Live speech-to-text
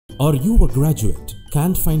Are you a graduate?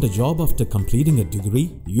 Can't find a job after completing a degree?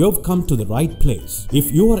 You've come to the right place.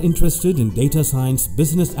 If you are interested in data science,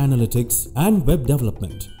 business analytics, and web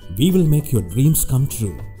development, we will make your dreams come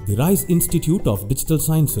true. The RISE Institute of Digital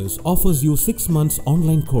Sciences offers you 6 months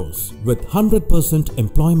online course with 100%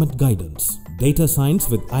 employment guidance. Data science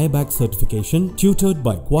with IABAC certification, tutored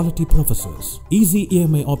by quality professors. Easy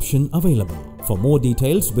EMI option available. For more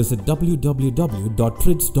details, visit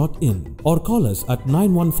www.trids.in or call us at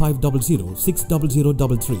 91500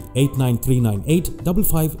 60033 89398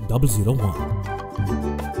 55001.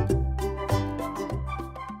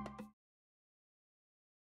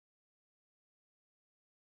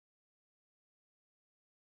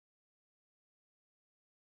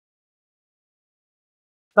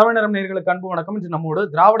 தமிழ்நேரம் நேயர்களுக்கு அன்பு வணக்கம். இன்று நம்மோடு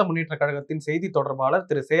திராவிட முன்னேற்ற கழகத்தின் செய்தி தொடர்பாளர்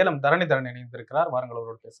திரு சேலம் தரணிதரன் இணைந்திருக்கிறார். வாருங்கள்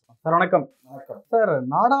அவரோடு பேசலாம். சார் வணக்கம். வணக்கம் சார்.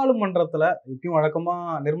 நாடாளுமன்றத்துல இப்பயும் வழக்கமா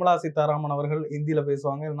நிர்மலா சீதாராமன் அவர்கள் ஹிந்தியில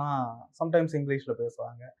பேசுவாங்க, இல்லைன்னா சம்டைம்ஸ் இங்கிலீஷ்ல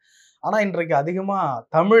பேசுவாங்க. ஆனா இன்றைக்கு அதிகமா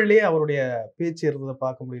தமிழ்லயே அவருடைய பேச்சு இருந்ததை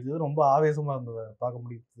பார்க்க முடியுது. ரொம்ப ஆவேசமா இருந்ததை பார்க்க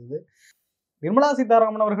முடியுது. நிர்மலா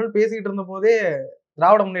சீதாராமன் அவர்கள் பேசிட்டு இருந்த போதே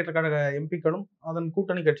திராவிட முன்னேற்ற கழக எம்பிக்களும் அதன்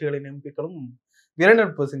கூட்டணி கட்சிகளின் எம்பிக்களும்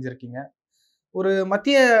விரைநடப்பு செஞ்சிருக்கீங்க. ஒரு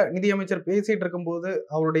மத்திய நிதியமைச்சர் பேசிட்டு இருக்கும்போது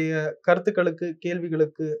அவருடைய கருத்துக்களுக்கு,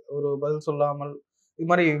 கேள்விகளுக்கு ஒரு பதில் சொல்லாமல் இது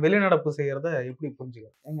மாதிரி வெளிநடப்பு செய்யறத எப்படி புரிஞ்சுக்க?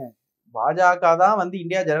 பாஜக தான் வந்து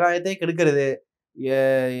இந்தியா ஜனநாயகத்தை கெடுக்கிறது.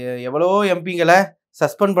 எவ்வளவோ எம்பிங்களை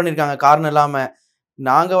சஸ்பெண்ட் பண்ணியிருக்காங்க காரணம் இல்லாம.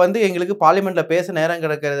 நாங்க வந்து எங்களுக்கு பார்லிமெண்ட்ல பேச நேரம்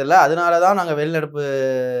கிடைக்கிறது இல்லை, அதனாலதான் நாங்க வெளிநடப்பு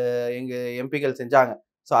எங்க எம்பிகள் செஞ்சாங்க.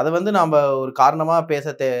 ஸோ அதை வந்து நாம ஒரு காரணமா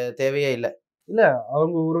பேச தேவையே இல்லை. இல்ல,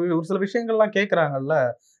 அவங்க ஒரு சில விஷயங்கள்லாம் கேட்கறாங்கல்ல.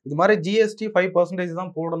 இது மாதிரி ஜிஎஸ்டி 5%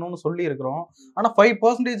 தான் போடணும்னு சொல்லி இருக்கிறோம். ஆனா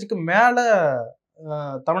 5%க்கு மேல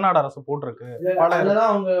தமிழ்நாடு அரசு போட்டிருக்கு. அதுலதான்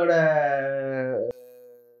அவங்களோட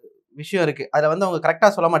விஷயம் இருக்கு. அதுல வந்து அவங்க கரெக்டா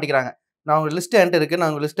சொல்ல மாட்டேங்கிறாங்க. நான் அவங்க லிஸ்ட் என்கிட்ட இருக்கு, நான்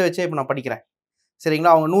அவங்க லிஸ்ட்டை வச்சே இப்ப நான் படிக்கிறேன்.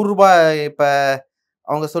 சரிங்களா? அவங்க 100 ரூபாய் இப்ப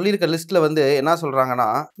அவங்க சொல்லியிருக்க லிஸ்ட்ல வந்து என்ன சொல்றாங்கன்னா,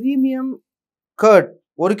 பிரீமியம் கர்ட்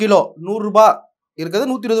 1 கிலோ 100 ரூபாய் இருக்கிறது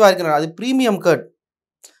 120 ரூபாய் இருக்கிறாங்க. அது பிரீமியம் கர்ட்,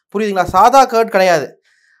 புரியுதுங்களா? சாதா கர்ட் கிடையாது.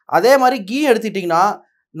 அதே மாதிரி கீ எடுத்துட்டீங்கன்னா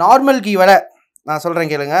நார்மல் கீ விலை நான் சொல்கிறேன்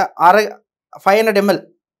கேளுங்க. 500 ml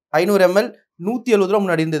 500 ml 170 ரூபா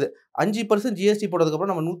முன்னாடி இருந்தது. 5% ஜிஎஸ்டி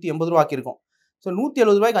போட்டதுக்கப்புறம் நம்ம 180 ரூபா ஆக்கியிருக்கோம். ஸோ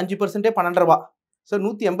 170 ரூபாய்க்கு 5% 12 ரூபா. ஸோ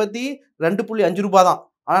 182.5 ரூபா தான்.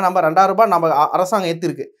 ஆனால் நம்ம 2000 ரூபாய் நம்ம அரசாங்கம்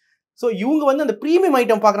ஏற்றிருக்கு. ஸோ இவங்க வந்து அந்த ப்ரீமியம்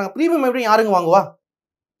ஐட்டம் பார்க்குறாங்க. ப்ரீமியம் ஐட்டம் யாருங்க வாங்குவா?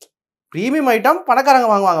 ப்ரீமியம் ஐட்டம் பணக்காரங்க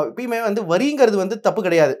வாங்குவாங்க. ப்ரீமியம் வந்து வரிங்கிறது வந்து தப்பு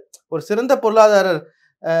கிடையாது. ஒரு சிறந்த பொருளாதாரர்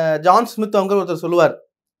ஜான் ஸ்மித் அவங்க ஒருத்தர் சொல்லுவார்,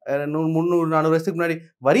 300-400 வருஷத்துக்கு முன்னாடி,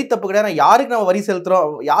 வரி தப்பு கிடையாது, யாருக்கு நம்ம வரி செலுத்துறோம்,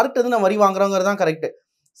 யார்கிட்ட இருந்து நம்ம வரி வாங்குறோங்கிறது தான் கரெக்ட்.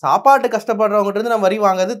 சாப்பாட்டு கஷ்டப்படுறவங்ககிட்ட இருந்து நம்ம வரி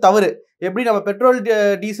வாங்குறது தவறு. எப்படி நம்ம பெட்ரோல்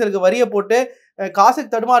டீசலுக்கு வரியை போட்டு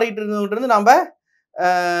காசுக்கு தடுமாறிட்டு இருந்தவங்கிட்ட இருந்து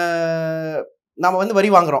நம்ம வந்து வரி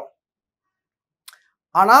வாங்குறோம்.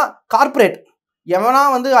 ஆனா கார்பரேட் எவனா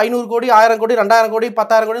வந்து 500 கோடி 1000 கோடி 2000 கோடி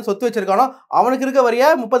 10,000 கோடி சொத்து வச்சிருக்கானோ அவனுக்கு இருக்க வரியை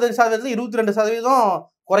 35% 22%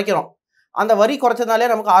 குறைக்கிறோம். அந்த வரி குறைச்சதுனாலே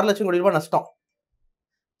நமக்கு 6 லட்சம் கோடி ரூபாய் நஷ்டம்.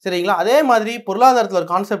 சரிங்களா? அதே மாதிரி பொருளாதாரத்தில் ஒரு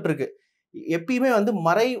கான்செப்ட் இருக்கு. எப்பயுமே வந்து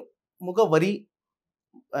மறைமுக வரி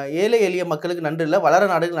ஏழை எளிய மக்களுக்கு நன்று இல்லை, வளர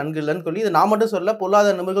நாடுகள் நன்கு இல்லைன்னு சொல்லி, இது நான் மட்டும் சொல்ல,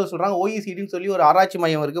 பொருளாதார நிபுணர்கள் சொல்றாங்க. OECDன்னு சொல்லி ஒரு ஆராய்ச்சி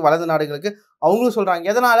மையம் இருக்கு வளர்ந்த நாடுகளுக்கு, அவங்களும் சொல்றாங்க.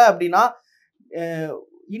 எதனால அப்படின்னா,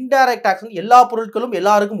 இன்டைரக்ட் டாக்ஸ் வந்து எல்லா பொருட்களும்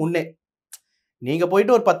எல்லாருக்கும் முன்னே. நீங்க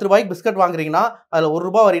போயிட்டு ஒரு 10 ரூபாய்க்கு பிஸ்கட் வாங்குறீங்கன்னா அதுல 1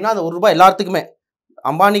 ரூபாய் வரினா அது 1 ரூபாய் எல்லாத்துக்குமே.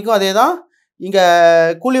 அம்பானிக்கும் அதே தான், இங்க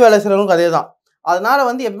கூலி வேலை செய்றவங்களுக்கும் அதே தான். அதனால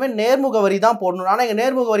வந்து எப்பவுமே நேர்முக வரி தான் போடணும். ஆனால் இங்கே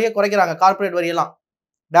நேர்முக வரியை குறைக்கிறாங்க, கார்பரேட் வரியெல்லாம்,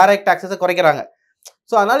 டைரக்ட் டாக்ஸஸை குறைக்கிறாங்க.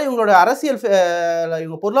 ஸோ அதனால இவங்களோட அரசியல்,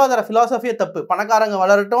 இவங்க பொருளாதார ஃபிலாசபியே தப்பு. பணக்காரங்க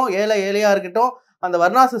வளரட்டும், ஏழையாக இருக்கட்டும், அந்த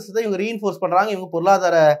வர்ணா சிஸ்டத்தை இவங்க ரீஇன்ஃபோர்ஸ் பண்ணுறாங்க இவங்க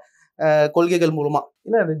பொருளாதார கொள்கைகள் மூலமா.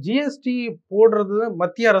 இல்லை, அந்த ஜிஎஸ்டி போடுறது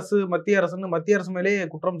மத்திய அரசு மேலே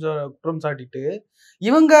குற்றம் சாட்டிட்டு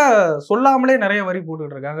இவங்க சொல்லாமலே நிறைய வரி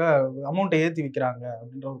போட்டுக்கிட்டு இருக்காங்க, அமௌண்ட்டை ஏற்றி விற்கிறாங்க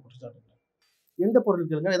அப்படின்ற ஒரு குற்றச்சாட்டு. எந்த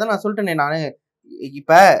பொருட்களுங்க? இதான் நான் சொல்லிட்டேனே. நான்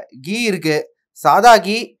இப்போ கீ இருக்கு, சாதா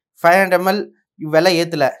கீ 500 ml விலை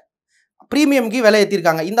ஏற்றல, ப்ரீமியம் கீ விலை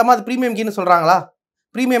ஏற்றிருக்காங்க. இந்த மாதிரி ப்ரீமியம் கீன்னு சொல்கிறாங்களா?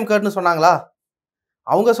 ப்ரீமியம் கர்ட்னு சொன்னாங்களா?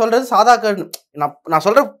 அவங்க சொல்கிறது சாதா கர்ட்னு. நான்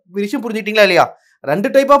சொல்கிற விஷயம் புரிஞ்சுக்கிட்டீங்களா இல்லையா?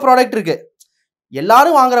 2 டைப் ஆஃப் ப்ராடக்ட் இருக்கு.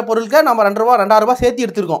 எல்லாரும் வாங்குற பொருளுக்கு நம்ம 2 ரூபா 2000 ரூபாய் சேர்த்து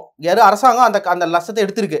எடுத்திருக்கோம். யாரும் அரசாங்கம் அந்த லட்சத்தை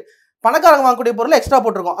எடுத்திருக்கு. பணக்காரங்க வாங்கக்கூடிய பொருளை எக்ஸ்ட்ரா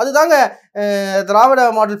போட்டிருக்கோம். அதுதாங்க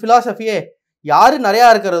திராவிட மாடல் ஃபிலாசபியே. யாரு நிறையா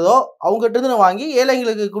இருக்கிறதோ அவங்ககிட்ட இருந்து வாங்கி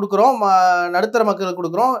ஏழைங்களுக்கு கொடுக்குறோம், நடுத்தர மக்களுக்கு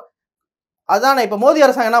கொடுக்குறோம். அதானே இப்போ மோடி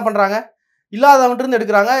அரசாங்கம் என்ன பண்ணுறாங்க? இல்லாதவன்ட்டு இருந்து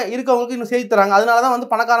எடுக்கிறாங்க, இருக்கவங்களுக்கு இன்னும் சேர்த்து தராங்க. அதனால தான் வந்து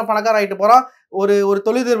பணக்காரன் ஆகிட்டு போகிறான். ஒரு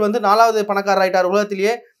தொழிலதிபர் வந்து 4வது பணக்காரர் ஆகிட்டார்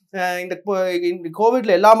உலகத்திலேயே. இந்த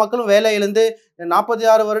கோவிட்ல எல்லா மக்களும் வேலை இழந்து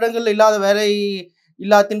 46 வருடங்கள் இல்லாத வேலை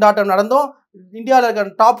இல்லா திண்டாட்டம் நடந்தும் இந்தியாவில் இருக்க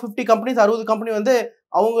டாப் 50 கம்பெனிஸ் 60 கம்பெனி வந்து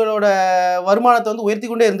அவங்களோட வருமானத்தை வந்து உயர்த்தி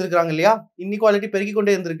கொண்டே இருந்திருக்கிறாங்க இல்லையா, இன்இக்வாலிட்டி பெருக்கி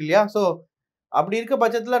கொண்டே இருந்திருக்கு இல்லையா. ஸோ அப்படி இருக்க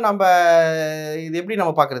பட்சத்தில் நம்ம இது எப்படி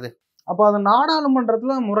நம்ம பார்க்குறது? அப்போ அதை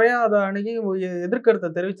நாடாளுமன்றத்துல முறையா அதை அணுகி எதிர்கருத்தை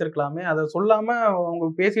தெரிவிச்சிருக்கலாமே, அதை சொல்லாம அவங்க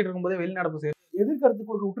பேசிட்டு இருக்கும்போதே வெளிநடப்பு செய்ய எதிர்கருத்து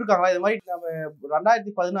கொடுக்க விட்டுருக்காங்களா? இது மாதிரி நம்ம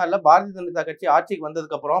 2014 பாரதிய ஜனதா கட்சி ஆட்சிக்கு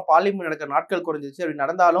வந்ததுக்கு அப்புறம் பார்லிமெண்ட் நடக்கிற நாட்கள் குறைஞ்சிச்சு. அப்படி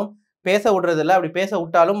நடந்தாலும் பேச விடுறதில்ல, அப்படி பேச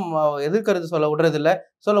விட்டாலும் எதிர்கருத்து சொல்ல விடுறதில்ல.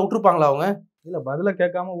 சொல்ல விட்டுருப்பாங்களா அவங்க? இல்ல பதில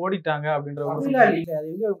கேட்காம ஓடிட்டாங்க அப்படின்ற ஒரு அது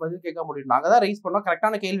எங்க பதில் கேட்க முடியும்? நாங்க தான் ரைஸ் பண்ணோம்,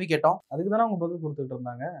 கரெக்டான கேள்வி கேட்டோம், அதுக்கு தானே அவங்க பதில் கொடுத்துட்டு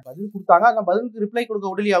இருந்தாங்க. பதில் கொடுத்தாங்க. அந்த பதிலுக்கு ரிப்ளை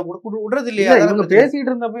கொடுக்க விடலையா? விடுறது இல்லையா? இவங்க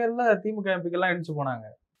பேசிட்டு இருந்த பேர்ல திமுக எம்பிக்கெல்லாம் எந்திச்சு போனாங்க.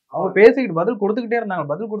 அவங்க பேசிக்கிட்டு பதில் கொடுத்துக்கிட்டே இருந்தாங்க,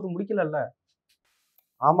 பதில் கொடுத்து முடிக்கல.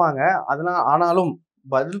 ஆமாங்க, அதனால ஆனாலும்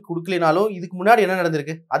பதில் கொடுக்கலினாலும் இதுக்கு முன்னாடி என்ன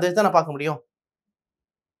நடந்திருக்கு அதை வச்சு தான் நான் பார்க்க முடியும்.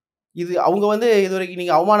 இது அவங்க வந்து இது வரைக்கும்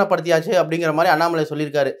நீங்கள் அவமானப்படுத்தியாச்சு அப்படிங்கிற மாதிரி அண்ணாமலை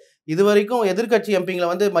சொல்லியிருக்காரு. இது வரைக்கும் எதிர்கட்சி எம்பிங்களை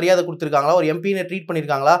வந்து மரியாதை கொடுத்துருக்காங்களா? ஒரு எம்பின்னு ட்ரீட்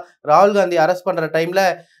பண்ணியிருக்காங்களா? ராகுல் காந்தி அரெஸ்ட் பண்ணுற டைமில்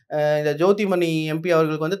இந்த ஜோதிமணி எம்பி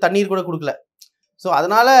அவர்களுக்கு வந்து தண்ணீர் கூட கொடுக்கல. ஸோ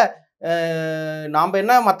அதனால் நாம்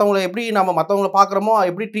என்ன மற்றவங்களை எப்படி நம்ம மற்றவங்களை பார்க்குறோமோ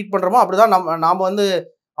எப்படி ட்ரீட் பண்ணுறோமோ அப்படி தான் நாம் வந்து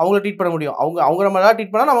அவங்கள ட்ரீட் பண்ண முடியும். அவங்க நம்ம நல்லா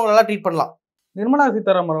ட்ரீட் பண்ணால் நம்ம நல்லா ட்ரீட் பண்ணலாம். நிர்மலா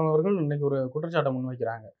சீதாராமன் அவர்கள் இன்னைக்கு ஒரு குற்றச்சாட்டை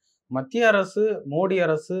முன்வைக்கிறாங்க. மத்திய அரசு, மோடி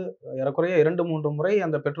அரசு ஏறக்குறைய 2-3 முறை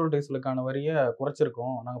அந்த பெட்ரோல் டீசலுக்கான வரியை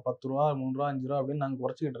குறைச்சிருக்கோம். நாங்கள் 10 ரூபா, 3 ரூபா, 5 ரூபா அப்படின்னு நாங்கள்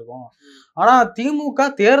குறைச்சிக்கிட்டு இருக்கோம். ஆனால் திமுக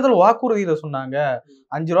தேர்தல் வாக்குறுதியில சொன்னாங்க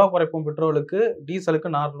 5 ரூபா குறைப்போம் பெட்ரோலுக்கு,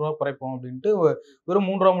 டீசலுக்கு 4 ரூபா குறைப்போம் அப்படின்ட்டு வெறும்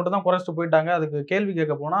 3 ரூபா மட்டும் தான் குறைச்சிட்டு போயிட்டாங்க. அதுக்கு கேள்வி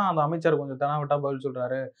கேட்க போனால் அந்த அமைச்சர் கொஞ்சம் தெனாவட்டா பதில்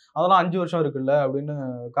சொல்றாரு. அதெல்லாம் 5 வருஷம் இருக்குல்ல அப்படின்னு,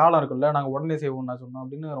 காலம் இருக்குல்ல, நாங்கள் உடனே செய்வோம் நான் சொன்னோம்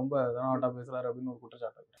அப்படின்னு ரொம்ப தெனாவட்டா பேசுறாரு அப்படின்னு ஒரு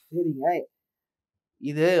குற்றச்சாட்டு. சரிங்க,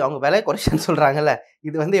 இது அவங்க விலை குறைச்சன்னு சொல்கிறாங்கல்ல,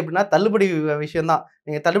 இது வந்து எப்படின்னா தள்ளுபடி விஷயம்தான்.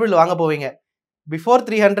 நீங்கள் தள்ளுபடியில் வாங்க போவீங்க, பிஃபோர்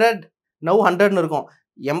 300 நவ் 100ன்னு இருக்கும்.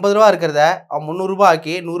 80 ரூபா இருக்கிறத அவன் 300 ரூபா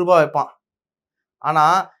ஆக்கி 100 ரூபா வைப்பான்.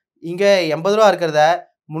 ஆனால் இங்கே 80 ரூபா இருக்கிறத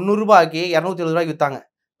 300 ரூபா ஆக்கி 270 ரூபாய்க்கு விற்றாங்க.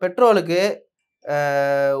 பெட்ரோலுக்கு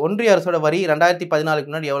ஒன்றிய அரசோட வரி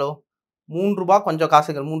 2014க்கு முன்னாடி எவ்வளோ? 3 ரூபா கொஞ்சம்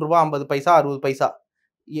காசுகள், 3 ரூபா 50 பைசா 60 பைசா.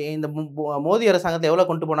 இந்த மோடி அரசாங்கத்தை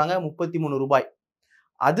எவ்வளோ கொண்டு போனாங்க? 33 ரூபாய்.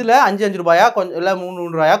 அதில் 5 ரூபாயா கொஞ்சம் இல்லை 3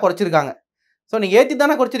 ரூபாயா குறைச்சிருக்காங்க. ஸோ நீங்கள் ஏற்றி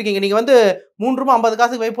தானே குறைச்சிருக்கீங்க. நீங்கள் வந்து 3 ரூபா 50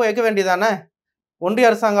 காசுக்கு போய் வைக்க வேண்டியதானே? ஒன்றிய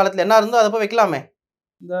அரசாங்க காலத்தில் என்ன இருந்தோ அதை போய் வைக்கலாமே.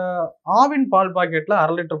 இந்த ஆவின் பால் பாக்கெட்டில்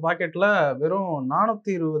 1/2 லிட்டர் பாக்கெட்டில் வெறும்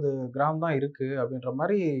 420 கிராம் தான் இருக்குது அப்படின்ற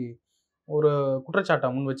மாதிரி ஒரு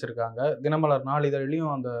குற்றச்சாட்டை முன் வச்சிருக்காங்க. தினமலர்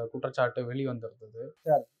நாளிதழிலையும் அந்த குற்றச்சாட்டு வெளிவந்திருந்தது.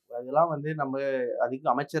 அதெல்லாம் வந்து நம்ம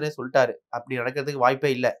அதுக்கு அமைச்சரே சொல்லிட்டாரு, அப்படி நடக்கிறதுக்கு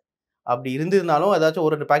வாய்ப்பே இல்லை. அப்படி இருந்திருந்தாலும் ஏதாச்சும்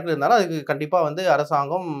 1-2 பேக்கெட் இருந்தாலும் அதுக்கு கண்டிப்பாக வந்து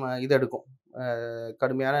அரசாங்கம் இது எடுக்கும்,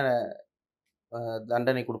 கடுமையான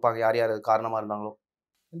தண்டனை கொடுப்பாங்க யார் யார் காரணமாக இருந்தாங்களோ.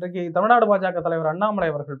 இன்றைக்கு தமிழ்நாடு பாஜக தலைவர் அண்ணாமலை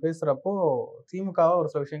அவர்கள் பேசுகிறப்போ திமுகவை ஒரு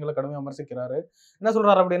சில விஷயங்களை கடுமையாக விமர்சிக்கிறாரு. என்ன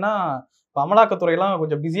சொல்கிறாரு அப்படின்னா, இப்போ அமலாக்கத்துறையெல்லாம்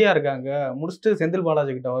கொஞ்சம் பிஸியாக இருக்காங்க, முடிச்சுட்டு செந்தில்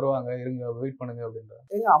பாலாஜி கிட்ட வருவாங்க, இருங்க வெயிட் பண்ணுங்க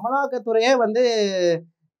அப்படின்றாங்க. அமலாக்கத்துறையே வந்து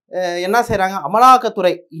என்ன செய்கிறாங்க?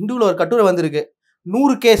 அமலாக்கத்துறை இந்துவில் ஒரு கட்டுரை வந்திருக்கு,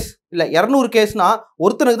 100 கேஸ் இல்லை 200 கேஸ்னா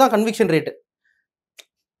ஒருத்தனுக்கு தான் கன்விக்ஷன் ரேட்டு.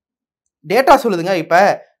 டேட்டா சொல்லுதுங்க. இப்போ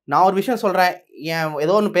நான் ஒரு விஷயம் சொல்கிறேன்,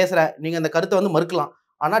 ஏதோ ஒன்று பேசுகிறேன், நீங்கள் அந்த கருத்தை வந்து மறுக்கலாம்.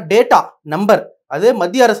 ஆனால் டேட்டா நம்பர் அது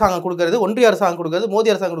மத்திய அரசாங்கம் கொடுக்கறது, ஒன்றிய அரசாங்கம் கொடுக்கறது,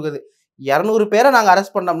 மோடி அரசாங்கம் கொடுக்குறது. 200 பேரை நாங்கள்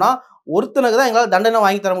அரெஸ்ட் பண்ணோம்னா ஒருத்தனுக்கு தான் எங்களால் தண்டனை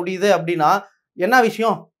வாங்கி தர முடியுது அப்படின்னா என்ன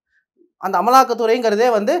விஷயம்? அந்த அமலாக்கத்துறைங்கிறதே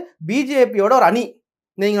வந்து பிஜேபியோட ஒரு அணி.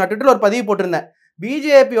 நீங்கள் நான் ட்விட்டரில் ஒரு பதிவு போட்டிருந்தேன்,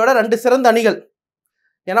 பிஜேபியோட 2 சிறந்த அணிகள்.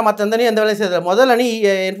 ஏன்னா மற்ற எந்த அணி எந்த வேலையும் செய்யறது. முதல் அணி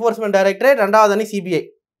என்ஃபோர்ஸ்மெண்ட் டைரக்டரேட், 2வது அணி சிபிஐ.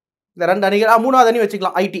 இந்த 2 அணிகள், 3வது அணி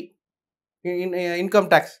வச்சுக்கலாம் ஐடி, இன்கம்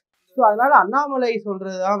டேக்ஸ். ஸோ அதனால அண்ணாமலை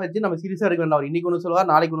சொல்றது தான் வச்சு நம்ம சீரியஸாக இருக்க வேண்டாம். அவர் இன்னைக்கு ஒன்று சொல்லுவார்,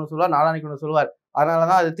 நாளைக்கு ஒன்று சொல்லுவார், நாளானைக்கு ஒன்று சொல்லுவார். அதனால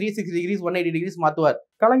தான் அது 360 டிகிரிஸ் 180 டிகிரிஸ் மாற்றுவார்.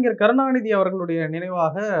 கலைஞர் கருணாநிதி அவர்களுடைய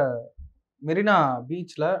நினைவாக மெரினா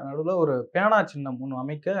பீச்சில் நடுவில் ஒரு பேனா சின்னம் ஒன்று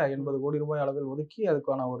அமைக்க 80 கோடி ரூபாய் அளவில் ஒதுக்கி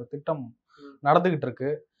அதுக்கான ஒரு திட்டம் நடந்துகிட்டு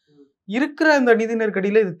இருக்கு. இருக்கிற இந்த நிதி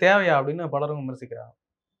நெருக்கடியில் இது தேவையா அப்படின்னு பலரும் விமர்சிக்கிறாங்க.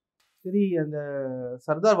 சரி, அந்த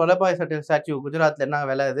சர்தார் வல்லபாய் பட்டேல் ஸ்டாச்சு குஜராத்தில் என்ன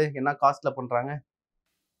வேலை, அது என்ன காஸ்ட்ல பண்ணுறாங்க?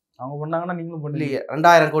 அவங்க பண்ணாங்கன்னா நீங்களும் பண்ணலையே.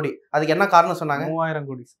 2000 கோடி. அதுக்கு என்ன காரணம் சொன்னாங்க? 3000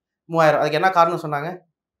 கோடி. 3000. அதுக்கு என்ன காரணம் சொன்னாங்க?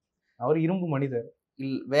 அவர் இரும்பு மனிதர்,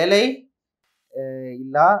 வேலை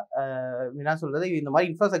இல்லா என்ன சொல்றது, இந்த மாதிரி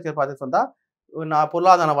இன்ஃப்ராஸ்ட்ரக்சர் ப்ராஜெக்ட்ஸ் வந்தால் நான்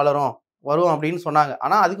பொருளாதாரம் வரும் அப்படின்னு சொன்னாங்க.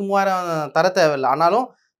 ஆனால் அதுக்கு 3000 தர தேவையில்லை. ஆனாலும்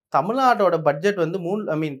தமிழ்நாட்டோட பட்ஜெட் வந்து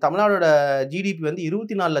தமிழ்நாடோட ஜிடிபி வந்து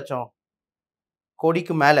 24 லட்சம்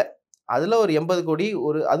கோடிக்கு மேலே. அதில் ஒரு 80 கோடி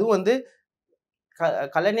அதுவும் வந்து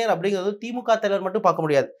கலைஞர் அப்படிங்கிறது திமுக தலைவர் மட்டும் பார்க்க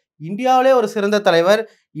முடியாது. இந்தியாவிலே ஒரு சிறந்த தலைவர்,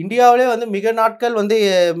 இந்தியாவிலே வந்து மிக நாட்கள் வந்து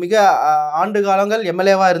மிக ஆண்டு காலங்கள்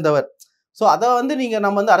எம்எல்ஏவாக இருந்தவர். ஸோ அதை வந்து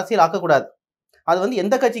நம்ம வந்து அரசியல் ஆக்கக்கூடாது. அது வந்து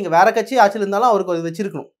எந்த கட்சி, இங்கே வேற கட்சி ஆட்சியில் இருந்தாலும் அவருக்கு அது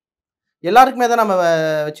வச்சிருக்கணும். எல்லாருக்குமே தான் நம்ம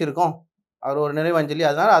வச்சுருக்கோம். அவர் ஒரு நினைவஞ்சலி.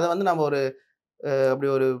 அதனால அதை வந்து நம்ம ஒரு அப்படி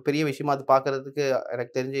ஒரு பெரிய விஷயமா அது பார்க்கறதுக்கு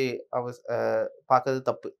எனக்கு தெரிஞ்சு பார்க்கறது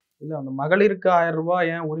தப்பு. இல்ல அந்த மகளிருக்கு 1000 ரூபாய்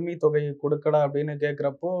ஏன் உரிமை தொகை கொடுக்கல அப்படின்னு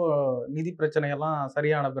கேட்கிறப்போ, நிதி பிரச்சனையெல்லாம்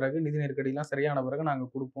சரியான பிறகு, நிதி நெருக்கடிலாம் சரியான பிறகு நாங்க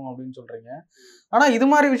குடுப்போம் அப்படின்னு சொல்றீங்க. ஆனா இது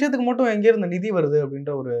மாரி விஷயத்துக்கு மட்டும் எங்கேருந்து நிதி வருது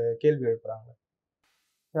அப்படின்ற ஒரு கேள்வி எழுப்புறாங்க.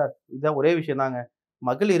 சார் இதான் ஒரே விஷயம் தாங்க.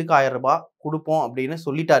 மகளிருக்கு 1000 ரூபாய் குடுப்போம் அப்படின்னு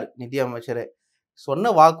சொல்லிட்டாரு நிதி அமைச்சர்.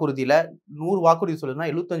 சொன்ன வாக்குறுதியில 100 வாக்குறுதி சொல்லுனா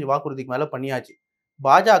 75 வாக்குறுதிக்கு மேல பண்ணியாச்சு.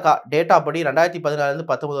 பாஜக டேட்டா படி 2014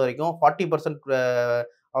 19 வரைக்கும் 40%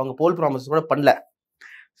 அவங்க போல் ப்ராமிஸ் கூட பண்ணல.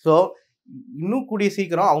 ஸோ இன்னும் கூடிய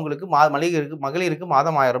சீக்கிரம் அவங்களுக்கு மகளிருக்கு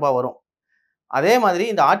மாதம் 1000 ரூபாய் வரும். அதே மாதிரி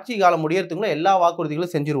இந்த ஆட்சி காலம் முடியறதுக்குள்ள எல்லா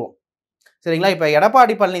வாக்குறுதிகளும் செஞ்சிருவோம். சரிங்களா? இப்போ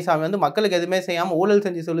எடப்பாடி பழனிசாமி வந்து மக்களுக்கு எதுவுமே செய்யாமல் ஊழல்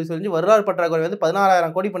செஞ்சு வருவாய் பற்றாக்குறை வந்து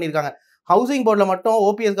 16,000 கோடி பண்ணியிருக்காங்க. ஹவுசிங் போர்டில் மட்டும்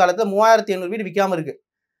ஓபிஎஸ் காலத்தில் 3,800 வீடு விற்காம இருக்கு.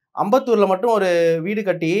 அம்பத்தூரில் மட்டும் ஒரு வீடு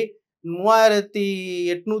கட்டி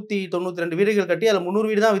 3,892 வீடுகள் கட்டி அதில் 300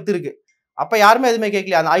 வீடு தான் வித்துருக்கு. அப்போ யாருமே எதுவுமே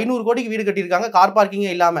கேட்கல. அந்த 500 கோடிக்கு வீடு கட்டியிருக்காங்க, கார்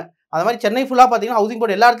பார்க்கிங்கே இல்லாமல். அது மாதிரி சென்னை ஃபுல்லாக பார்த்தீங்கன்னா ஹவுசிங்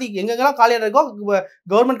போர்டு எல்லா இடத்துலையும் எங்கெங்கெல்லாம் காலியாக இருக்கோ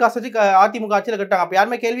கவர்மெண்ட் காசு வச்சு அதிமுக ஆட்சியில் கட்டாங்க. அப்போ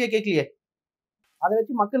யாருமே கேள்வியே கேட்கலையே. அதை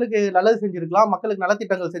வச்சு மக்களுக்கு நல்லது செஞ்சுருக்கலாம், மக்களுக்கு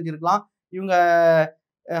நலத்திட்டங்கள் செஞ்சுருக்கலாம். இவங்க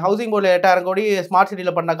ஹவுசிங் போர்டில் 8,000 கோடி ஸ்மார்ட்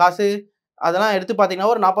சிட்டியில் பண்ண காசு அதெல்லாம் எடுத்து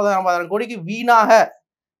பார்த்தீங்கன்னா ஒரு 40,000 கோடிக்கு வீணாக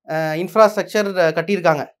இன்ஃப்ராஸ்ட்ரக்சர்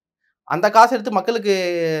கட்டியிருக்காங்க. அந்த காசு எடுத்து மக்களுக்கு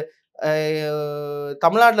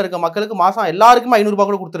தமிழ்நாட்டில் இருக்க மக்களுக்கு மாதம் எல்லாருக்குமே 500 ரூபாய்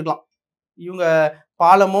கூட கொடுத்துருக்கலாம். இவங்க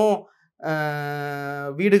பாலமும்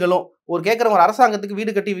வீடுகளும் கேட்குற ஒரு அரசாங்கத்துக்கு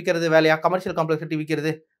வீடு கட்டி விற்கிறது வேலையா? கமர்ஷியல் காம்ப்ளெக்ஸ் கட்டி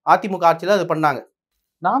விற்கிறது அதிமுக ஆட்சியில் அது பண்ணாங்க.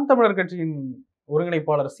 நாம் தமிழர் கட்சியின்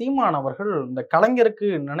ஒருங்கிணைப்பாளர் சீமான் அவர்கள் இந்த கலைஞருக்கு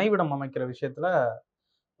நினைவிடம் அமைக்கிற விஷயத்துல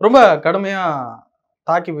ரொம்ப கடுமையா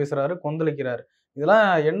தாக்கி பேசுறாரு, கொந்தளிக்கிறாரு. இதெல்லாம்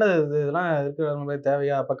என்ன இதெல்லாம் இருக்கிற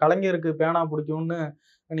தேவையா? அப்ப கலைஞருக்கு பேனா பிடிக்கும்னு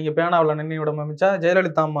நீங்க பேனாவில் நினைவிடம் அமைச்சா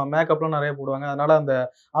ஜெயலலிதா அம்மா மேக்கப்லாம் நிறைய போடுவாங்க, அதனால அந்த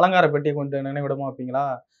அலங்கார பெட்டியை கொண்டு நினைவிடமா வைப்பீங்களா?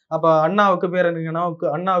 அப்ப அண்ணாவுக்கு பேர்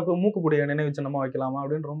அண்ணாவுக்கு மூக்குப்பொடியை நினைவு சின்னமா வைக்கலாமா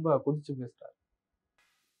அப்படின்னு ரொம்ப குதிச்சு பேசுறாரு.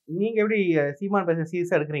 நீங்க எப்படி சீமான் பேச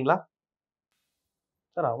சீரியஸா எடுக்கிறீங்களா?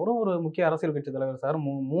 சார் அவரும் ஒரு முக்கிய அரசியல் கட்சி தலைவர் சார்.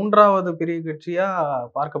 3வது பெரிய கட்சியா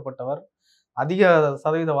பார்க்கப்பட்டவர், அதிக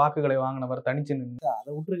சதவீத வாக்குகளை வாங்கினவர், தனிச்சு நின்று. அதை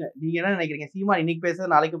விட்டுருங்க. நீங்க என்ன நினைக்கிறீங்க? சீமான் இன்னைக்கு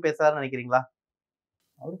பேசுறது நாளைக்கும் பேசுறாருன்னு நினைக்கிறீங்களா?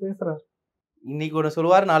 அவர் பேசுறாரு. இன்னைக்கு ஒன்று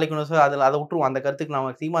சொல்லுவார், நாளைக்கு ஒன்று சொல்லுவார். அதை விட்டுருவோம். அந்த கருத்துக்கு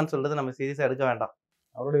நம்ம சீமான் சொல்றது நம்ம சீரியஸா எடுக்க வேண்டாம்.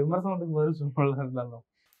 அவருடைய விமர்சனத்துக்கு பதில் சொல்லலாம்.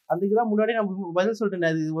 அதுக்கு தான் முன்னாடி நம்ம பதில்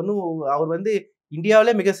சொல்லிட்டேன். இது ஒன்றும் அவர் வந்து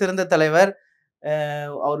இந்தியாவிலே மிக சிறந்த தலைவர்.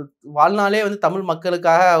 அவர் வாழ்நாளே வந்து தமிழ்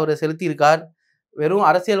மக்களுக்காக அவர் செலுத்தியிருக்கார். வெறும்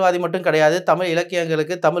அரசியல்வாதி மட்டும் கிடையாது, தமிழ்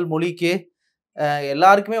இலக்கியங்களுக்கு, தமிழ் மொழிக்கு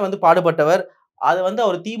எல்லாருக்குமே வந்து பாடுபட்டவர். அதை வந்து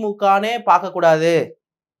அவர் திமுகனே பார்க்கக்கூடாது,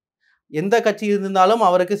 எந்த கட்சி இருந்தாலும்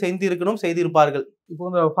அவருக்கு செய்திருக்கணும், செய்திருப்பார்கள். இப்போ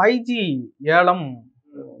இந்த 5G ஏலம்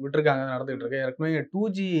விட்டுருக்காங்க, நடந்துகிட்டு இருக்கு. ஏற்கனவே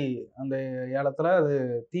 2G அந்த ஏலத்துல அது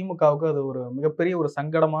திமுகவுக்கு அது ஒரு மிகப்பெரிய ஒரு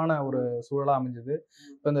சங்கடமான ஒரு சூழலா அமைஞ்சது.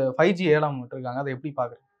 இப்போ இந்த 5G ஏலம் விட்டுருக்காங்க, அதை எப்படி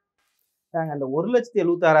பாக்குறீங்க? அந்த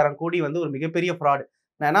 1,76,000 கோடி வந்து ஒரு மிகப்பெரிய ஃப்ராட்.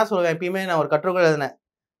 நான் என்ன சொல்லுவேன், எப்பயுமே நான் ஒரு கட்டுரை எழுதினேன்,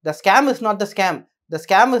 த scam is not the scam, the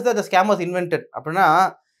scam is the scam was invented. அப்படின்னா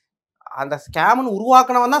அந்த ஸ்கேம்னு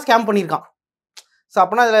உருவாக்கினவன் தான் ஸ்கேம் பண்ணியிருக்கான். ஸோ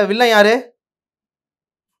அப்படின்னா அதில் வில்லன் யாரு?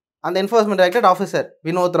 அந்த enforcement directorate officer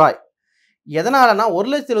Vinod Rai. எதனாலனா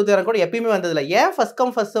 1,76,000 கோடி எப்பயுமே வந்ததில்லை. ஏன் first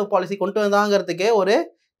come first serve policy கொண்டு வந்தாங்கிறதுக்கே ஒரு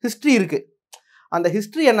ஹிஸ்ட்ரி இருக்குது. அந்த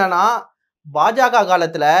ஹிஸ்ட்ரி என்னன்னா, பாஜக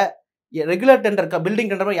காலத்தில் ரெகுலர் டெண்டர்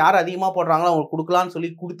பில்டிங் டெண்டர் யார் அதிகமாக போடுறாங்களோ அவங்களுக்கு கொடுக்கலான்னு சொல்லி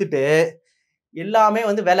கொடுத்துட்டு எல்லாமே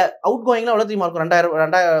வந்து விலை அவுட் கோயிங்லாம் எவ்வளோ தெரியுமா இருக்கும்?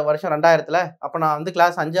 2000 அப்போ நான் வந்து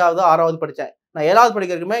கிளாஸ் 5வது 6வது படித்தேன். நான் 7வது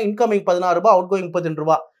படிக்கிறதுக்குமே இன்கமிங் 16 ரூபா, அவுட் கோயிங் 32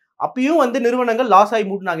 ரூபா. அப்பயும் வந்து நிறுவனங்கள் லாஸ் ஆகி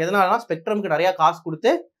மூட்டினாங்க. எதனாலனா ஸ்பெக்ட்ரமுக்கு நிறையா காசு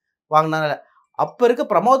கொடுத்து வாங்கினால. அப்போ இருக்க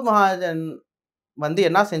பிரமோத் மகாஜன் வந்து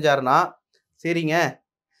என்ன செஞ்சாருன்னா, சரிங்க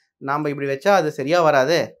நாம் இப்படி வச்சா அது சரியாக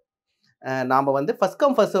வராது, நாம் வந்து ஃபர்ஸ்ட்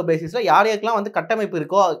கம் ஃபர்ஸ்ட் சர்வ் பேசிஸில் யாரையெல்லாம் வந்து கட்டமைப்பு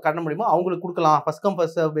இருக்கோ கட்ட முடியுமோ அவங்களுக்கு கொடுக்கலாம், ஃபர்ஸ்ட் கம்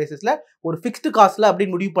ஃபர்ஸ்ட் சர்வ் பேசிஸில் ஒரு ஃபிக்ஸ்டு காஸ்ட்டில்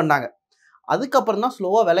அப்படின்னு முடிவு பண்ணாங்க. அதுக்கப்புறம் தான்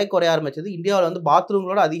ஸ்லோவாக விலை குறைய ஆரம்பிச்சது. இந்தியாவில் வந்து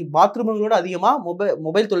பாத்ரூம்களோட அதிகமாக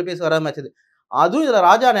மொபைல் தொலைபேசி வர ஆரம்பிச்சது. அதுவும் இதில்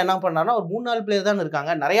ராஜா என்ன பண்ணாருன்னா, ஒரு 3-4 பேர் தான்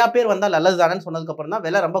இருக்காங்க, நிறையா பேர் வந்தால் நல்லது தானேன்னு சொன்னதுக்கப்புறம் தான்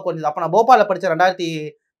விலை ரொம்ப குறைஞ்சது. அப்போ நான் போபாலில் படித்தேன்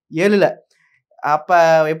 2007. அப்போ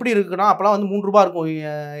எப்படி இருக்குன்னா, அப்போலாம் வந்து 3 ரூபா இருக்கும்,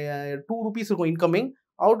 2 rupees இருக்கும் இன்கமிங்.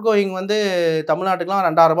 அவுட் கோயிங் வந்து தமிழ்நாட்டுக்குலாம்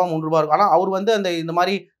 2,000 ரூபா 3 ரூபா இருக்கும். ஆனால் அவர் வந்து இந்த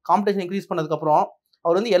மாதிரி காம்படிஷன் இன்க்ரீஸ் பண்ணதுக்கப்புறம்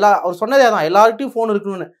அவர் வந்து அவர் சொன்னதே தான், எல்லார்கிட்டையும் ஃபோன்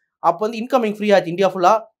இருக்கணும்னு. அப்போ வந்து இன்கமிங் ஃப்ரீ ஆச்சு இந்தியா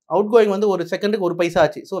ஃபுல்லாக, அவுட் கோயிங் வந்து ஒரு செகண்டுக்கு 1 பைசா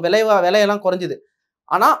ஆச்சு. ஸோ விலையெல்லாம் குறைஞ்சிது.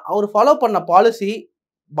 ஆனால் அவர் ஃபாலோ பண்ண பாலிசி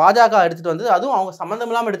பாஜக எடுத்துகிட்டு வந்தது, அதுவும் அவங்க சம்மந்தம்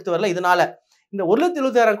இல்லாமல் எடுத்துகிட்டு வரல. இதனால் இந்த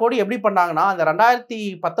 1,76,000 கோடி எப்படி பண்ணாங்கன்னா, அந்த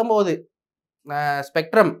 2019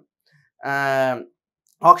 ஸ்பெக்ட்ரம்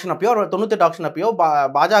ஆக்ஷன் அப்பயோ 98 ஆக்ஷன் அப்பயோ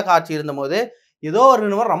பாஜக ஆட்சி இருந்தபோது ஏதோ ஒரு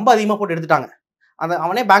நிறுவனம் ரொம்ப அதிகமாக போட்டு எடுத்துட்டாங்க.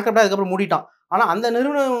 அவனே பேங்க்ரப்டாக அதுக்கப்புறம் மூடிட்டான். ஆனால் அந்த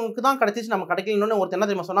நிறுவனத்துக்கு தான் கிடைச்சிச்சு, நம்ம கிடைக்கலன்னு ஒருத்தர் என்ன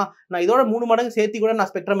தெரியுமா சொன்னால், நான் இதோட 3 மடங்கு சேர்த்து கூட நான்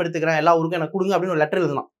ஸ்பெக்ட்ரம் எடுத்துக்கிறேன், எல்லா ஊருக்கும் எனக்கு கொடுங்க அப்படின்னு ஒரு லெட்டர்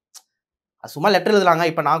எழுதலாம். சும்மா லெட்டர் எழுதலாங்க.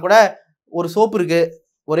 இப்போ நான் கூட ஒரு சோப்பு இருக்குது,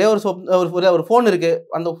 ஒரே ஒரு சோப், ஒரு ஃபோன் இருக்குது,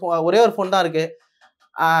 அந்த ஒரே ஒரு ஃபோன் தான் இருக்குது.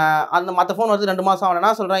 அந்த மற்ற ஃபோன் வந்து 2 மாதம் ஆகணும்.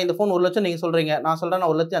 நான் சொல்கிறேன் இந்த ஃபோன் 1 லட்சம் நீங்கள் சொல்கிறீங்க, நான் சொல்கிறேன்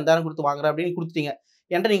நான் 1,50,000 கொடுத்து வாங்குறேன் அப்படின்னு கொடுத்துட்டீங்க.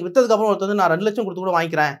 என்கிட்ட நீங்கள் விற்றதுக்கப்புறம் ஒருத்தர் வந்து நான் 2 லட்சம் கொடுத்து கூட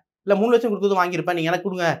வாங்கிக்கிறேன், இல்லை 3 லட்சம் கொடுத்து வாங்கியிருப்பேன், நீங்கள் எனக்கு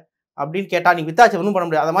கொடுங்க அப்படின்னு கேட்டால் நீங்கள் வித்தாச்சு ஒன்றும் பண்ண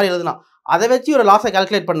முடியாது. அது மாதிரி எழுதுனா அதை வச்சு ஒரு லாஸை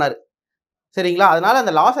கால்குலேட் பண்ணார். சரிங்களா? அதனால்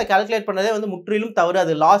அந்த லாஸை கால்குலேட் பண்ணதே வந்து முற்றிலும் தவறு.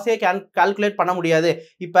 அது லாஸே கால்குலேட் பண்ண முடியாது.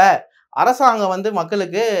 இப்போ அரசாங்கம் வந்து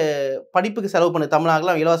மக்களுக்கு படிப்புக்கு செலவு பண்ணு,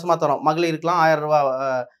 தமிழ்நாடுலாம் இலவசமாக தரோம், மகளிருக்குலாம் 1000 ரூபா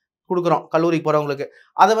கொடுக்குறோம் கல்லூரிக்கு போகிறவங்களுக்கு.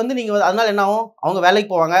 அதை வந்து நீங்கள் அதனால் என்ன ஆகும், அவங்க வேலைக்கு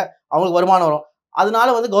போவாங்க, அவங்களுக்கு வருமானம் வரும், அதனால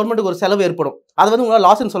வந்து கவர்மெண்ட்டுக்கு ஒரு செலவு ஏற்படும். அது வந்து உங்களால்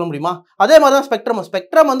லாஸ்ன்னு சொல்ல முடியுமா? அதே மாதிரி தான்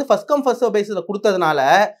ஸ்பெக்ட்ரம் வந்து ஃபர்ஸ்ட் கம் ஃபர்ஸ்ட் பேஸில் கொடுத்ததுனால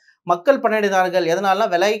மக்கள் பயனடைந்தார்கள். எதனால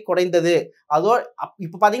விலை குறைந்தது. அதோ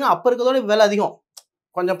இப்போ பார்த்தீங்கன்னா அப்போ இருக்கிறதோட விலை அதிகம்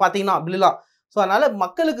கொஞ்சம் பார்த்தீங்கன்னா அப்படிலாம். ஸோ அதனால்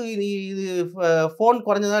மக்களுக்கு இது ஃபோன்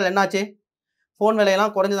குறைஞ்சதுனால என்னாச்சு, ஃபோன்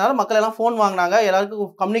விலையெல்லாம் குறைஞ்சதுனால மக்கள் எல்லாம் ஃபோன் வாங்கினாங்க,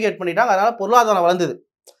 எல்லாருக்கும் கம்யூனிகேட் பண்ணிட்டாங்க, அதனால் பொருளாதாரம் வளர்ந்தது.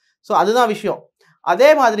 ஸோ அதுதான் விஷயம். அதே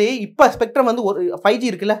மாதிரி இப்போ ஸ்பெக்ட்ரம் வந்து ஒரு 5G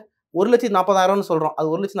இருக்குல்ல, 1,40,000 சொல்கிறோம், அது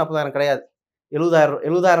 1,40,000 கிடையாது,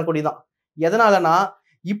 70,000 கோடி தான். எதனாலனா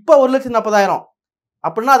இப்போ 1,40,000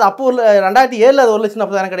 அப்படின்னா அது அப்போ 2007 அது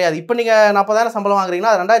 1,40,000 கிடையாது. இப்போ நீங்கள் 40,000 சம்பளம்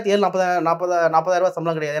வாங்குறீங்கன்னா அது 2007 40,000 ரூபா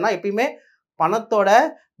சம்பளம் கிடையாது. ஏன்னா எப்பயுமே பணத்தோட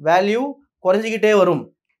வேல்யூ குறைஞ்சிக்கிட்டே வரும்.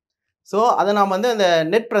 ஸோ அதை நாம் வந்து அந்த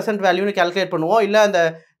நெட் ப்ரெசென்ட் வேல்யூன்னு கால்குலேட் பண்ணுவோம், இல்லை அந்த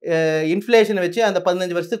இன்ஃப்ளேஷனை வச்சு அந்த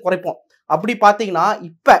 15 வருஷத்துக்கு குறைப்போம். அப்படி பார்த்தீங்கன்னா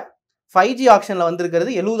இப்போ 5G ஆக்ஷனில்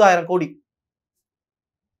வந்திருக்கிறது 70,000 கோடி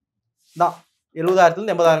தான்.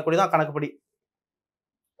 70,000 80,000 கோடி தான் கணக்குப்படி.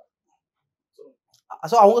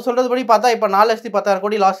 ஸோ அவங்க சொல்கிறதுபடி பார்த்தா இப்போ 4,10,000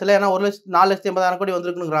 கோடி லாஸ் இல்லை, ஏன்னா 4,80,000 கோடி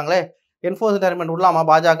வந்திருக்குங்கிறாங்களே. என்ஃபோர்ஸ்மெண்ட் விடலாமா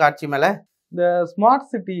பாஜக ஆட்சி மேலே? இந்த ஸ்மார்ட்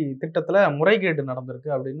சிட்டி திட்டத்தில் முறைகேடு நடந்திருக்கு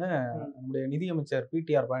அப்படின்னு நம்முடைய நிதியமைச்சர்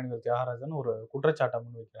PTR பழனிவேல் தியாகராஜன் ஒரு குற்றச்சாட்டை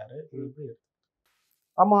முன்வைக்கிறாரு.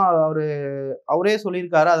 ஆமாம், அவரே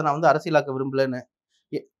சொல்லியிருக்காரு, அதை நான் வந்து அரசியலாக்க விரும்பலன்னு.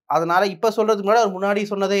 அதனால இப்போ சொல்கிறதுக்கு முன்னாடி அவர் முன்னாடி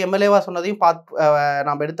சொன்னதை எம்எல்ஏவா சொன்னதையும்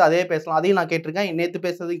நம்ம எடுத்து அதே பேசலாம். அதையும் நான் கேட்டிருக்கேன், நேற்று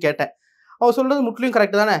பேசுறதையும் கேட்டேன். அவர் சொல்கிறது முற்றிலும்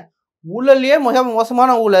கரெக்டு தானே. ஊழல்லையே மிக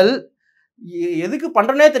மோசமான ஊழல் எதுக்கு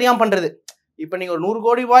பண்ணுறனே தெரியாமல் பண்ணுறது. இப்போ நீங்கள் ஒரு 100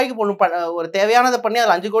 கோடி ரூபாய்க்கு ஒரு தேவையானதை பண்ணி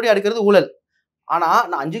அதில் 5 கோடி அடுக்கிறது ஊழல். ஆனால்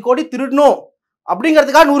நான் 5 கோடி திருடணும்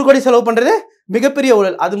அப்படிங்கிறதுக்காக 100 கோடி செலவு பண்ணுறது மிகப்பெரிய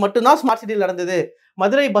ஊழல். அது மட்டும்தான் ஸ்மார்ட் சிட்டியில் நடந்தது.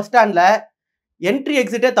 மதுரை பஸ் ஸ்டாண்டில் என்ட்ரி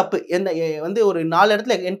எக்ஸிட்டே தப்பு. வந்து ஒரு 4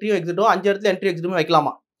 இடத்துல என்ட்ரியும் எக்ஸிட்டோ, 5 இடத்துல என்ட்ரி எக்ஸிட்டுமே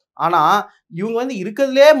வைக்கலாமா. ஆனால் இவங்க வந்து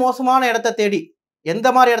இருக்கிறதுலே மோசமான இடத்த தேடி எந்த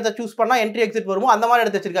மாதிரி இடத்த சூஸ் பண்ணால் என்ட்ரி எக்ஸிட் வருமோ அந்த மாதிரி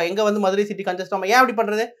இடத்த வச்சிருக்காங்க. எங்கே வந்து மதுரை சிட்டி கன்ஜஸ்ட் ஏன் அப்படி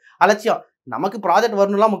பண்ணுறது? அலட்சியம். நமக்கு ப்ராஜெக்ட்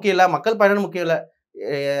வரணும்லாம் முக்கியம் இல்லை, மக்கள் பயணம் முக்கியம் இல்லை.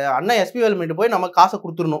 அண்ணன் எஸ்பி வேல்மெண்ட் போய் நம்ம காசை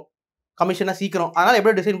கொடுத்துடணும், கமிஷனை சீக்கிரம். அதனால்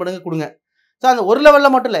எப்படி டிசைன் பண்ணுங்க கொடுங்க. ஸோ அந்த ஒரு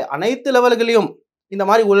லெவலில் மட்டும் இல்லை, அனைத்து லெவல்களையும் இந்த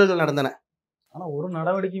மாதிரி ஊழல்கள் நடந்தன. ஆனால் ஒரு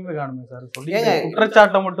நடவடிக்கையுமே காணுமே சார். சொல்லி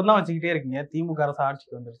குற்றச்சாட்டை மட்டும்தான் வச்சுக்கிட்டே இருக்கீங்க. திமுக அரசு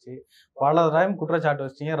ஆட்சிக்கு வந்துருச்சு, பல டைம் குற்றச்சாட்டு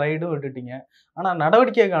வச்சிட்டீங்க, ரைடும் விட்டுட்டீங்க, ஆனால்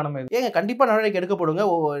நடவடிக்கையை காணுமே. கண்டிப்பாக நடவடிக்கை எடுக்கப்படுங்க.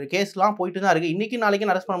 கேஸ்லாம் போயிட்டு தான் இருக்குது. இன்னைக்கு நாளைக்கு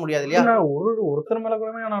அரெஸ்ட் பண்ண முடியாது இல்லையா? ஒருத்தர் மேலே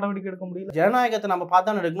கூட நடவடிக்கை எடுக்க முடியல. ஜனநாயகத்தை நம்ம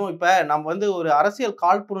பார்த்தா எடுக்கணும். இப்போ நம்ம வந்து ஒரு அரசியல்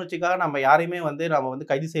காழ்ப்புணர்ச்சிக்காக நம்ம யாரையுமே வந்து நம்ம வந்து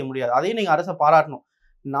கைது செய்ய முடியாது. அதையும் நீங்கள் அரசை பாராட்டணும்.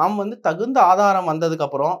 நாம் வந்து தகுந்த ஆதாரம்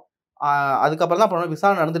வந்ததுக்கப்புறம் அதுக்கப்புறம் தான் பண்ணணும்.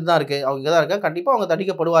 விசாரணை நடந்துட்டு தான் இருக்குது, அவங்க இங்கே தான் இருக்காங்க, கண்டிப்பாக அவங்க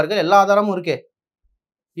தண்டிக்கப்படுவார்கள். எல்லா ஆதாரமும் இருக்கே.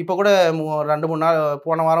 இப்போ கூட 2-3 நாள்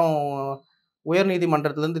போன வாரம்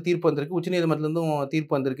உயர்நீதிமன்றத்துலேருந்து தீர்ப்பு வந்திருக்கு, உச்சநீதிமன்றத்துலேருந்தும்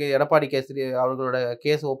தீர்ப்பு வந்திருக்கு, எடப்பாடி கேசரி அவர்களோட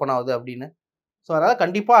கேஸ் ஓப்பன் ஆகுது அப்படின்னு. ஸோ அதனால்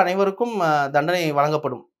கண்டிப்பாக அனைவருக்கும் தண்டனை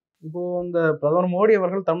வழங்கப்படும். இப்போது இந்த பிரதமர் மோடி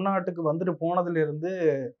அவர்கள் தமிழ்நாட்டுக்கு வந்துட்டு போனதுலேருந்து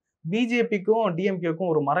பிஜேபிக்கும் டிஎம்கேக்கும்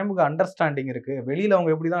ஒரு மறைமுக அண்டர்ஸ்டாண்டிங் இருக்குது. வெளியில் அவங்க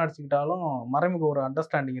எப்படி தான் அடிச்சுக்கிட்டாலும் மறைமுக ஒரு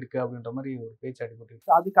அண்டர்ஸ்டாண்டிங் இருக்குது அப்படின்ற மாதிரி ஒரு பேச்சு அடிபட்டு.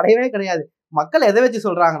 அது கிடையவே கிடையாது. மக்கள் எதை வச்சு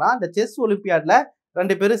சொல்கிறாங்கன்னா, இந்த செஸ் ஒலிம்பியாடில்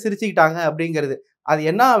 2 பேரும் சிரிச்சுக்கிட்டாங்க அப்படிங்கிறது. அது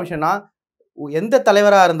என்ன விஷயம்னா, எந்த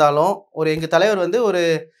தலைவராக இருந்தாலும் எங்கள் தலைவர் வந்து ஒரு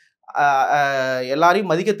எல்லாரையும்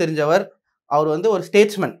மதிக்க தெரிஞ்சவர், அவர் வந்து ஒரு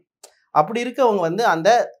ஸ்டேட்ஸ்மேன். அப்படி இருக்கவங்க வந்து அந்த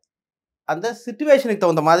அந்த சிச்சுவேஷனுக்கு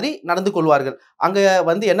தகுந்த மாதிரி நடந்து கொள்வார்கள். அங்கே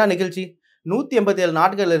வந்து என்ன நிகழ்ச்சி, 187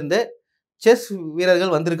 நாடுகளிலிருந்து செஸ்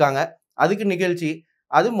வீரர்கள் வந்திருக்காங்க, அதுக்கு நிகழ்ச்சி.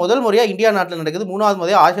 அது முதல் முறையாக இந்தியா நாட்டில் நடக்குது, 3வது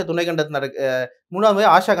முறையாக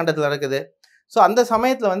ஆசியா கண்டத்தில் நடக்குது. ஸோ அந்த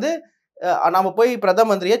சமயத்தில் வந்து நம்ம போய் பிரதம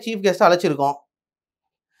மந்திரியை சீஃப் கெஸ்ட்டாக அழைச்சிருக்கோம்.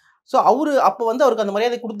 ஸோ அப்போ வந்து அவருக்கு அந்த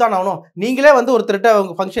மரியாதை கொடுத்தானே ஆகணும். நீங்களே வந்து ஒருத்தர்கிட்ட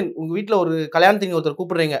உங்கள் ஃபங்க்ஷன், உங்கள் வீட்டில் ஒரு கல்யாணத்துக்கு ஒருத்தர்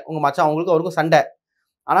கூப்பிட்றீங்க, உங்கள் மச்சான், அவருக்கும் சண்டை.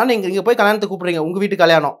 ஆனால் நீங்கள் இங்கே போய் கல்யாணத்துக்கு கூப்பிட்றீங்க, உங்கள் வீட்டு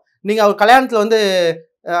கல்யாணம், நீங்கள் அவர் கல்யாணத்தில் வந்து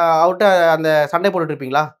அவர்கிட்ட அந்த சண்டை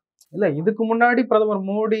போட்டுட்ருப்பீங்களா? இல்லை, இதுக்கு முன்னாடி பிரதமர்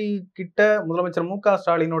மோடி கிட்ட முதலமைச்சர் மு.க.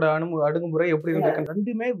 ஸ்டாலினோட அணுகுமுறை எப்படி இருக்கு?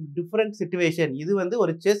 ரெண்டுமே டிஃப்ரெண்ட் சிச்சுவேஷன். இது வந்து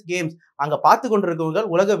ஒரு செஸ் கேம்ஸ். அங்கே பார்த்து கொண்டிருக்கவங்க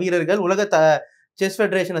உலக வீரர்கள், உலக செஸ்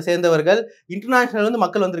ஃபெடரேஷனை சேர்ந்தவர்கள், இன்டர்நேஷனல் வந்து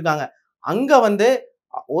மக்கள் வந்திருக்காங்க. அங்கே வந்து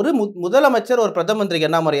ஒரு முதலமைச்சர் ஒரு பிரதம மந்திரிக்கு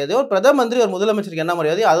என்ன மரியாதையோ, ஒரு பிரதம மந்திரி ஒரு முதலமைச்சருக்கு என்ன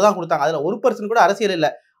மரியாதையோ அதுதான் கொடுத்தாங்க. அதில் 1% கூட அரசியல் இல்லை.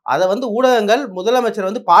 அதை வந்து ஊடகங்கள் முதலமைச்சர்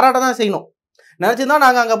வந்து பாராட்ட தான் செய்யணும். நினச்சிருந்தா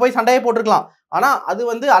நாங்கள் அங்கே போய் சண்டையை போட்டுருக்கலாம். ஆனால் அது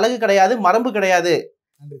வந்து அழகு கிடையாது, மரபு கிடையாது.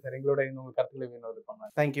 நன்றி சார். எங்களோட உங்கள் கருத்துக்களை வினோது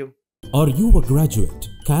பண்ணலாம். Thank you. Are you a graduate?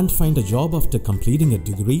 Can't find a job after completing a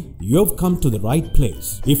degree? You've come to the right place.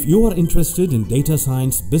 If you are interested in data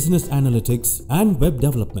science, business analytics, and web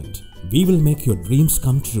development, we will make your dreams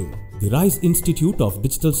come true. The RISE Institute of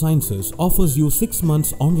Digital Sciences offers you 6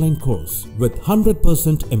 months online course with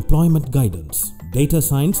 100% employment guidance. Data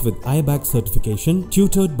science with IABAC certification,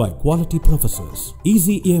 tutored by quality professors.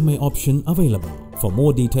 Easy EMI option available. For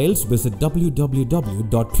more details, visit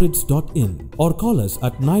www.trids.in or call us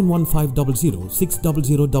at 91500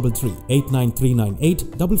 60033 89398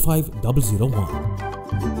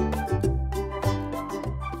 55001.